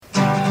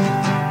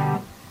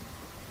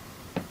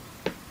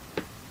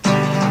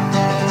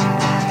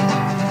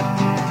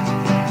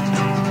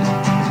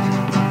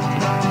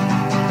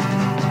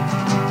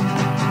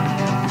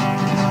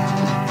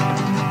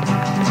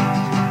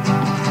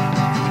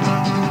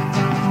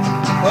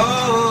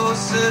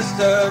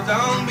sister,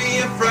 don't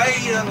be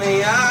afraid of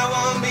me. I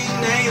won't be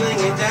nailing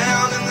you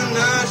down in the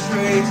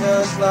nursery,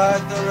 just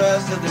like the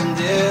rest of them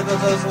did with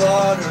those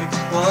watery,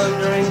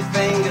 wandering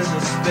fingers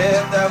of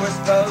spit that were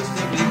supposed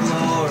to be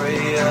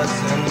glorious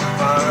and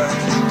fine.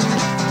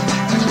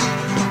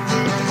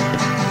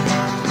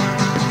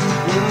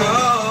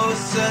 No,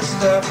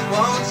 sister,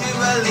 won't you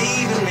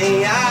believe in me?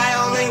 I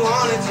only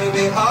wanted to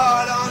be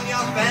hard on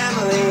your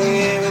family.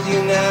 Here with you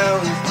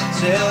now in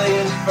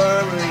silly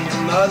infirmary.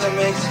 Your mother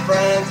makes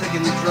frantic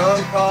and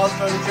drunk calls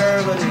from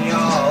Germany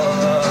all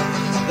of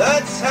the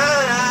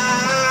time.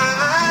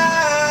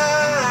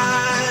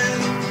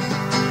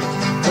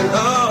 And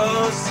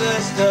oh,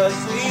 sister,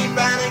 sweet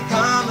and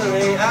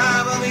comely,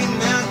 I will be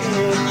milking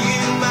you with you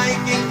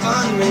making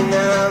fun of me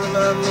now that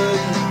my mood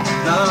is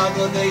not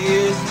what they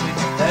used to be.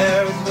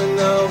 There has been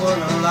no one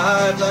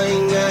alive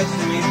lying next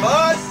to me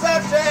for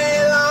such a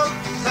long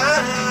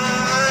time.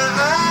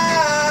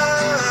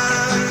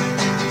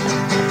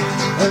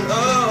 And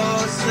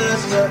oh,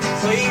 sister,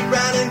 sweet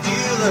bread and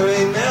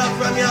jewelry, milk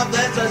from your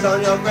blitzers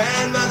on your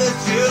grandmother's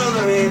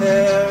jewelry.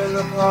 There in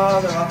the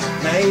parlor, all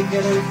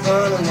naked in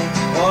front of me,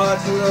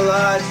 watching the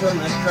lights from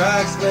the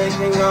cracks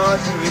making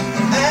arteries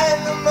and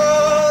the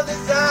more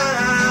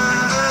design.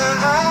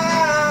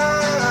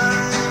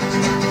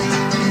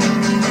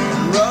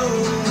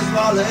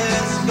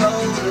 Flawless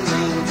golden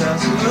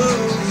just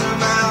moves her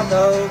mouth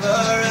over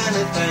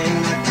anything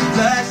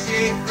that's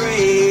fleshy,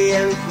 free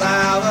and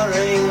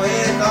flowering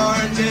with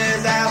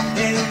oranges out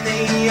in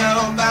the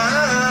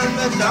open.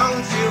 But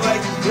don't you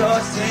wait your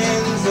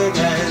sins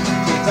again.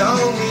 She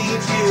don't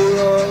need you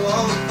or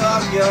won't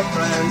fuck your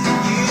friends.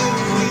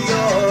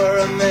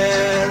 You're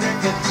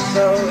American,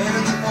 so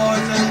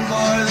important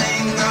for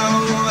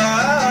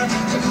Lingua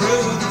to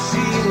prove that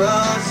she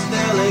must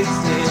still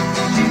exist.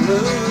 She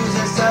moves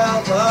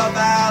herself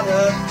about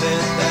her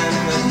fist and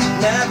could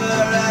never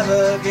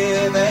ever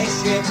give a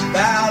shit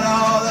about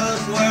all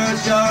those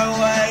words you're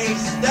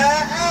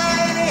wasting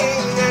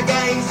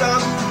against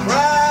some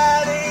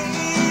bright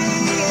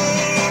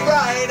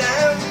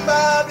and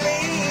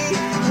bubbly,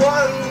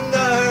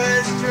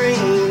 wondrous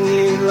dream.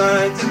 You'd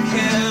like to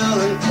kill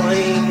and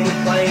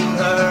claim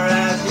her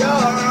as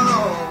your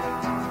own,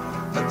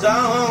 but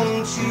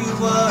don't you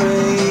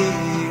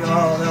worry,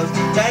 all those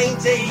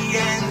dainty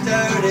and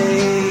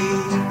dirty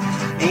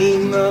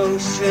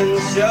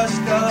emotions just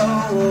go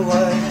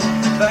away,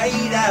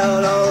 fade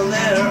out on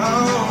their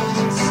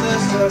own,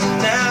 sister.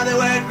 Now that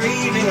we're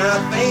grieving,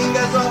 our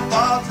fingers will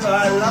falter,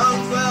 our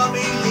lungs will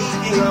be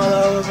leaking all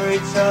over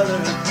each other.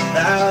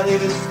 Without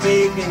even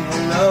speaking,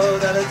 we'll know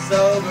that it's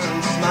over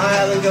and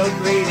smile and go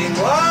greeting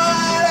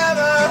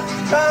whatever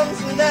comes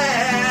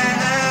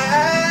next.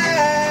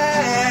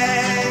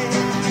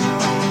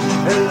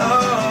 And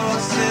oh,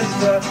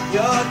 sister,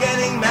 you're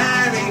getting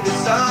married to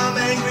some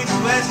angry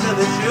twister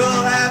that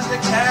you'll have to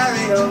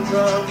carry home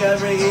drunk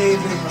every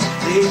evening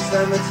from the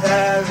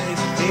cemetery.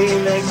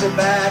 He makes it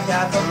back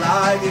half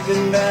alive, you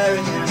can bury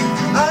him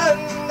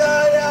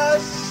under your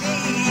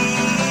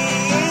sheet.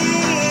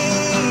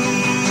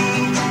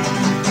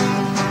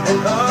 And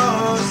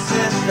oh,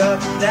 sister,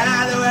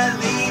 now that we're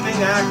leaving,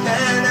 I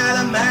cannot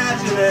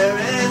imagine there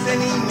is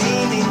any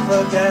meaning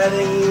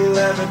forgetting you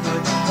ever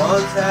could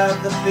once have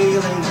the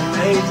feeling that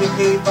made you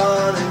keep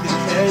on and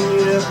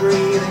continue to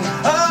breathing.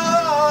 Oh,